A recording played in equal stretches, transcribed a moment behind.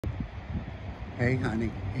Hey honey,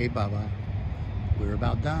 hey Bubba, we're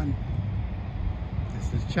about done.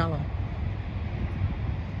 This is Chella.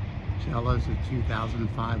 Chella's a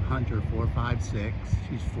 2005 Hunter 456.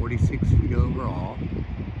 She's 46 feet overall.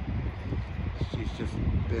 She's just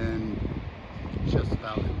been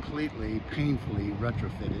about completely, painfully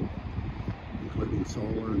retrofitted, including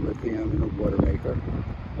solar and lithium and a water maker.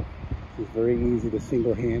 She's very easy to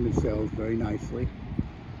single-hand and sails very nicely.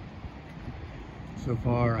 So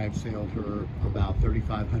far, I've sailed her about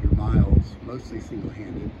 3,500 miles, mostly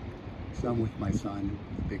single-handed, some with my son,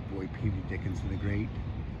 the big boy Peter Dickinson the Great.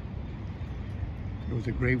 It was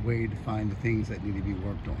a great way to find the things that need to be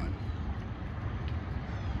worked on.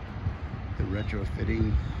 The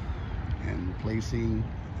retrofitting and replacing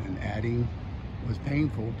and adding was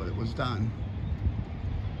painful, but it was done.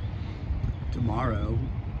 Tomorrow,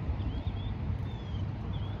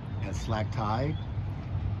 at slack tide,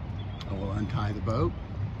 I will untie the boat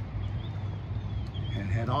and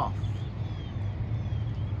head off.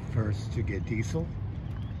 First to get diesel,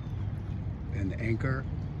 then anchor,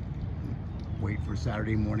 wait for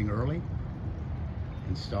Saturday morning early,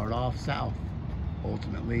 and start off south,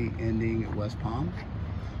 ultimately ending at West Palm,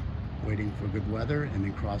 waiting for good weather, and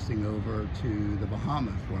then crossing over to the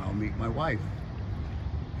Bahamas where I'll meet my wife.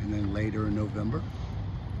 And then later in November,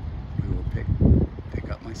 we will pick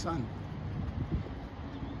up my son.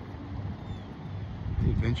 The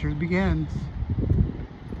adventure begins.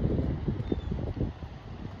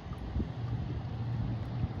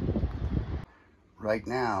 Right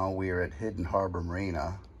now we are at Hidden Harbor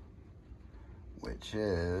Marina, which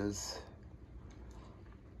is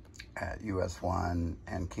at US 1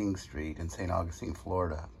 and King Street in St. Augustine,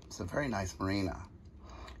 Florida. It's a very nice marina.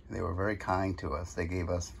 They were very kind to us. They gave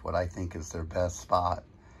us what I think is their best spot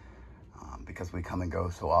because we come and go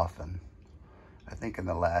so often. I think in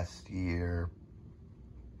the last year,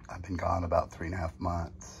 I've been gone about 3.5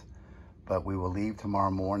 months, but we will leave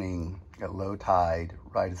tomorrow morning at low tide,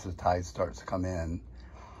 right as the tide starts to come in,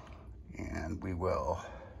 and we will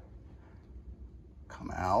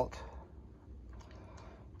come out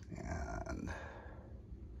and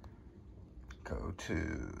go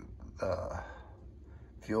to the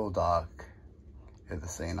fuel dock at the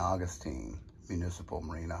St. Augustine Municipal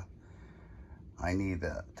Marina. I need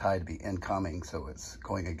the tide to be incoming, so it's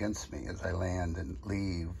going against me as I land and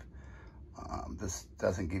leave. This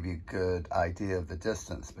doesn't give you a good idea of the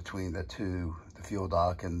distance between the fuel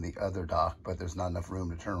dock and the other dock, but there's not enough room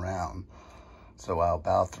to turn around. So I'll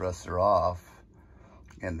bow thruster off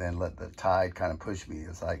and then let the tide kind of push me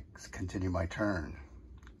as I continue my turn.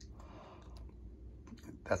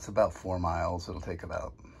 That's about 4 miles. It'll take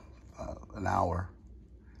about an hour.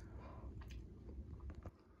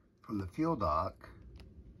 From the fuel dock,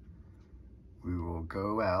 we will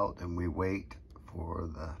go out and we wait for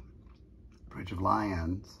the Bridge of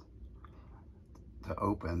Lions to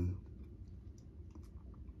open.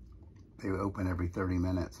 They open every 30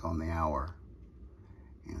 minutes on the hour.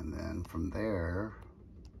 And then from there,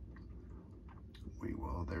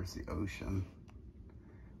 there's the ocean.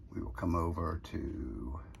 We will come over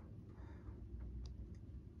to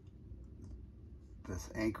this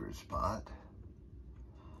anchorage spot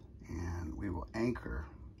and we will anchor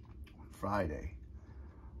on Friday.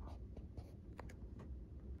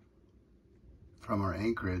 From our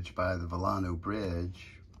anchorage by the Volano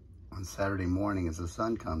Bridge on Saturday morning, as the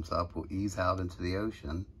sun comes up, we'll ease out into the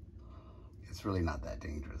ocean. It's really not that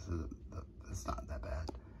dangerous. It's not that bad.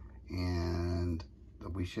 And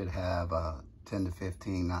we should have a 10 to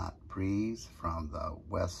 15 knot breeze from the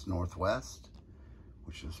west-northwest,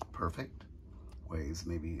 which is perfect. Waves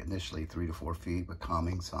maybe initially 3 to 4 feet, but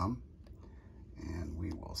calming some. And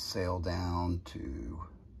we will sail down to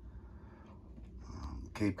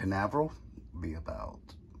Cape Canaveral, be about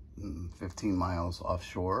 15 miles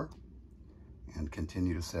offshore, and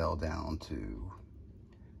continue to sail down to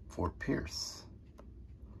Fort Pierce.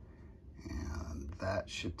 And that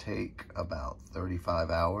should take about 35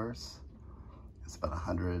 hours. It's about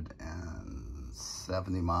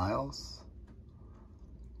 170 miles.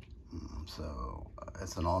 So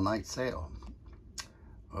it's an all-night sail.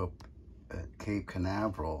 Up at Cape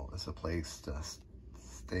Canaveral is a place to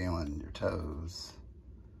stay on your toes.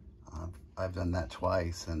 I've done that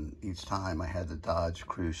twice, and each time I had to dodge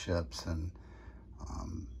cruise ships and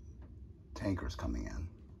tankers coming in.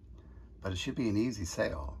 But it should be an easy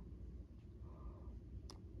sail.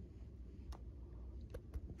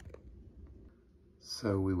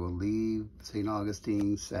 So we will leave St.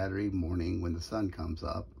 Augustine Saturday morning when the sun comes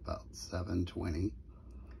up, about 7:20,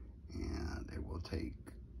 and it will take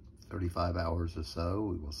 35 hours or so.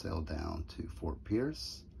 We will sail down to Fort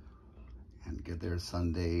Pierce and get there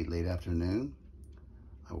Sunday late afternoon.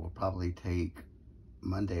 I will probably take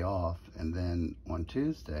Monday off, and then on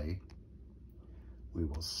Tuesday, we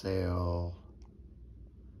will sail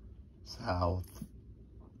south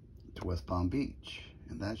to West Palm Beach.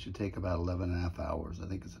 And that should take about 11 and a half hours. I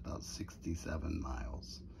think it's about 67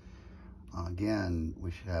 miles. Again,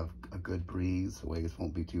 we should have a good breeze. The waves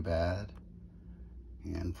won't be too bad.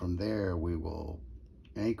 And from there, we will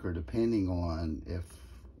anchor depending on if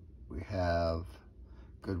we have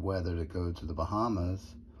good weather to go to the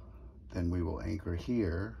Bahamas, then we will anchor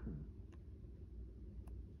here.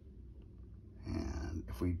 And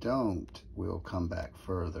if we don't, we'll come back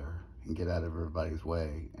further and get out of everybody's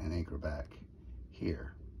way and anchor back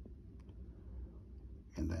here.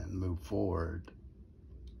 And then move forward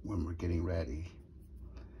when we're getting ready.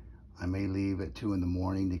 I may leave at 2 in the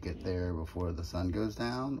morning to get there before the sun goes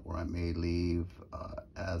down, or I may leave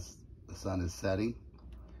as the sun is setting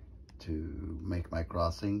to make my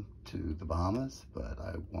crossing to the Bahamas, but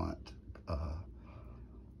I want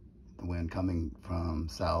the wind coming from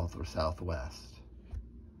south or southwest.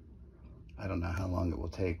 I don't know how long it will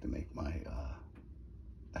take to make my,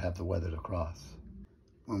 have the weather to cross.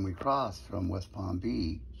 When we cross from West Palm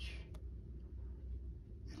Beach,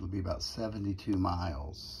 it'll be about 72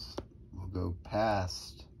 miles. We'll go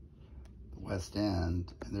past the West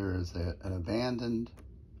End, and there is an abandoned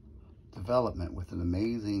development with an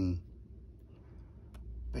amazing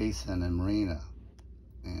basin and marina,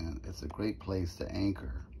 and it's a great place to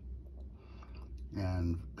anchor.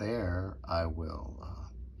 And there I will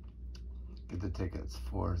get the tickets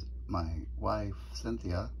for my wife,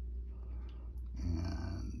 Cynthia,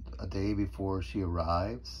 and a day before she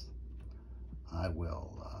arrives, I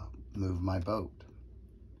will move my boat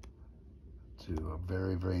to a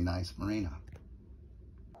very, very nice marina.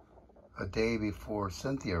 A day before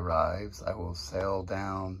Cynthia arrives, I will sail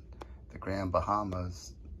down the Grand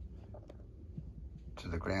Bahamas to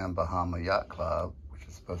the Grand Bahama Yacht Club, which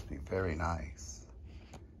is supposed to be very nice.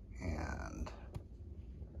 And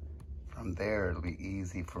from there, it'll be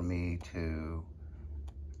easy for me to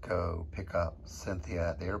go pick up Cynthia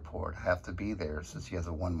at the airport. I have to be there since she has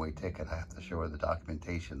a one-way ticket. I have to show her the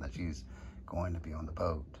documentation that she's going to be on the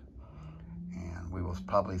boat. And we will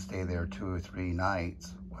probably stay there 2 or 3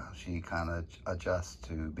 nights while she kind of adjusts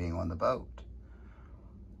to being on the boat.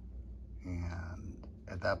 And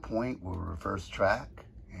at that point, we'll reverse track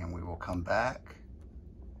and we will come back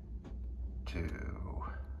to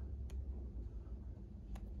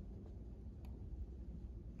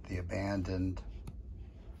the abandoned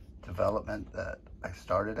development that I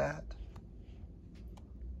started at,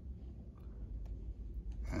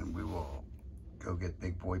 and we will go get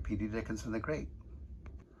Big Boy P.D. Dickinson the Great.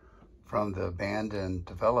 From the abandoned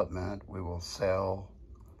development, we will sail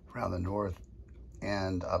around the north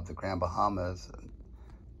end of the Grand Bahamas and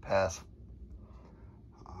pass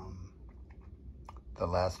the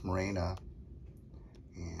last marina,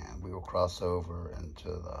 and we will cross over into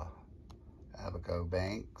the Abaco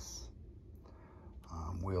Banks.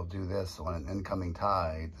 We'll do this on an incoming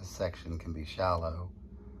tide. This section can be shallow,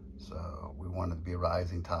 so we want it to be a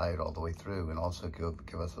rising tide all the way through and also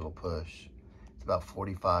give us a little push. It's about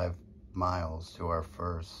 45 miles to our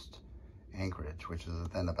first anchorage, which is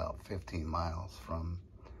then about 15 miles from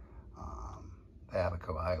the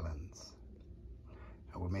Abaco Islands.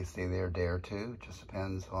 And we may stay there a day or two. It just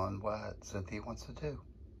depends on what Cynthia wants to do.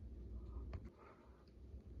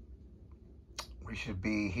 We should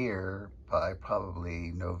be here by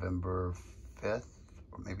probably November 5th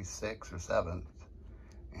or maybe 6th or 7th,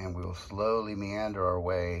 and we will slowly meander our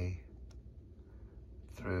way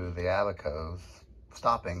through the Abacos,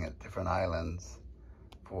 stopping at different islands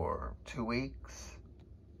for 2 weeks,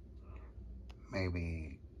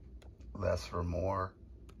 maybe less or more,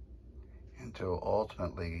 until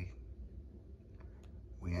ultimately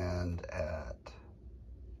we end at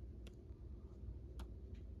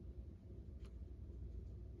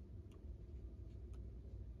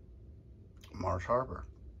Marsh Harbor.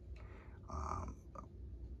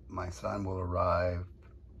 My son will arrive,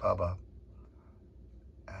 Bubba,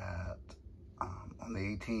 at on the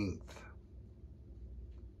 18th,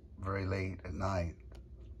 very late at night.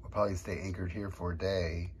 We'll probably stay anchored here for a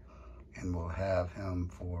day, and we'll have him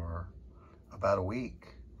for about a week.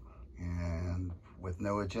 And with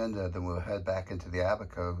no agenda, then we'll head back into the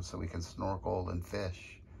Abaco so we can snorkel and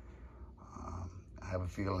fish. I have a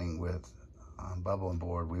feeling with Bubba on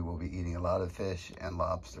board, we will be eating a lot of fish and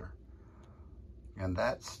lobster. And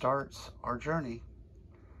that starts our journey.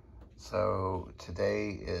 So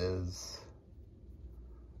today is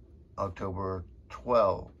October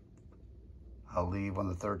 12th. I'll leave on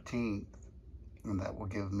the 13th, and that will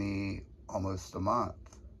give me almost a month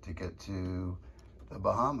to get to the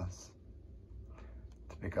Bahamas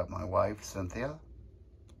to pick up my wife, Cynthia,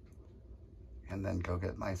 and then go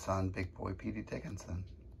get my son, Big Boy Petey Dickinson.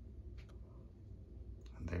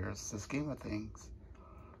 And there's the scheme of things.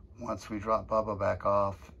 Once we drop Bubba back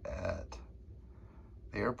off at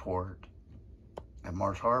the airport at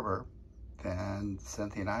Marsh Harbor, then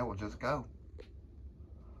Cynthia and I will just go.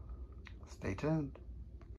 Stay tuned.